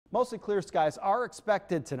Mostly clear skies are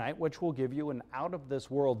expected tonight, which will give you an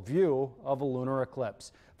out-of-this-world view of a lunar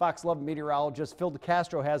eclipse. Fox 11 meteorologist Phil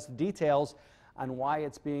DeCastro has the details on why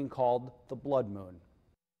it's being called the blood moon.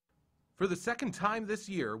 For the second time this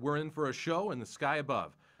year, we're in for a show in the sky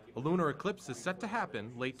above. A lunar eclipse is set to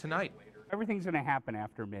happen late tonight. Everything's going to happen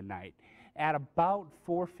after midnight. At about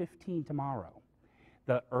 4:15 tomorrow,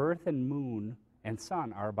 the Earth and Moon and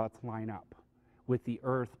Sun are about to line up, with the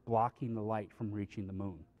Earth blocking the light from reaching the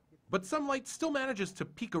Moon. But some light still manages to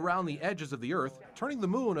peek around the edges of the Earth, turning the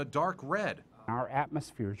Moon a dark red. Our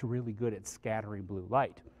atmosphere is really good at scattering blue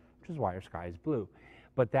light, which is why our sky is blue.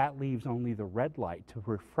 But that leaves only the red light to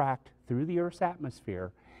refract through the Earth's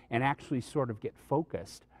atmosphere and actually sort of get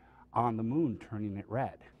focused on the Moon, turning it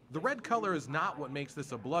red. The red color is not what makes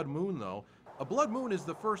this a blood moon, though. A blood moon is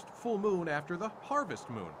the first full moon after the harvest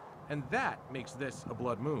moon, and that makes this a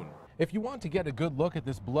blood moon. If you want to get a good look at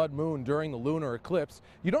this blood moon during the lunar eclipse,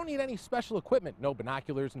 you don't need any special equipment, no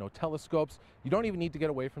binoculars, no telescopes. You don't even need to get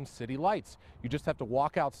away from city lights. You just have to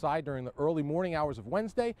walk outside during the early morning hours of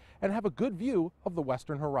Wednesday and have a good view of the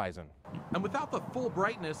western horizon. And without the full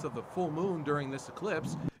brightness of the full moon during this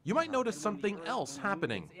eclipse, you might notice something else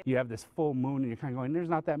happening. You have this full moon and you're kind of going, there's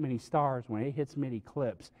not that many stars. When it hits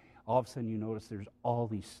mid-eclipse, all of a sudden you notice there's all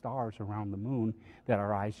these stars around the moon that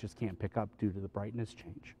our eyes just can't pick up due to the brightness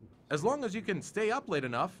change. As long as you can stay up late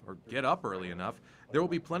enough, or get up early enough, there will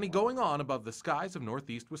be plenty going on above the skies of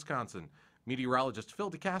northeast Wisconsin. Meteorologist Phil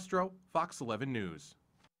DeCastro, Fox 11 News.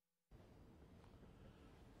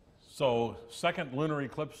 So, second lunar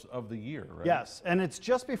eclipse of the year, right? Yes, and it's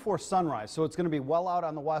just before sunrise, so it's going to be well out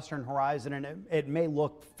on the western horizon, and it may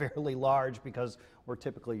look fairly large because we're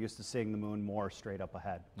typically used to seeing the moon more straight up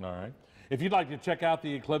ahead. All right. If you'd like to check out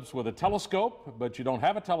the eclipse with a telescope, but you don't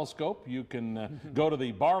have a telescope, you can go to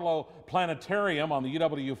the Barlow Planetarium on the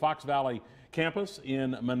UW Fox Valley campus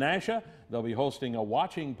in Menasha. They'll be hosting a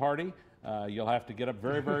watching party. You'll have to get up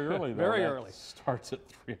very, very early, though. Very early. Starts at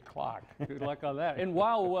 3 o'clock. Good luck on that. And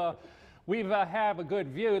while we have a good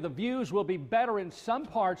view, the views will be better in some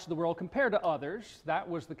parts of the world compared to others. That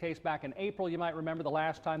was the case back in April. You might remember the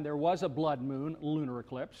last time there was a blood moon lunar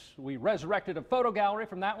eclipse. We resurrected a photo gallery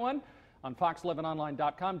from that one on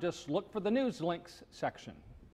fox11online.com. Just look for the news links section.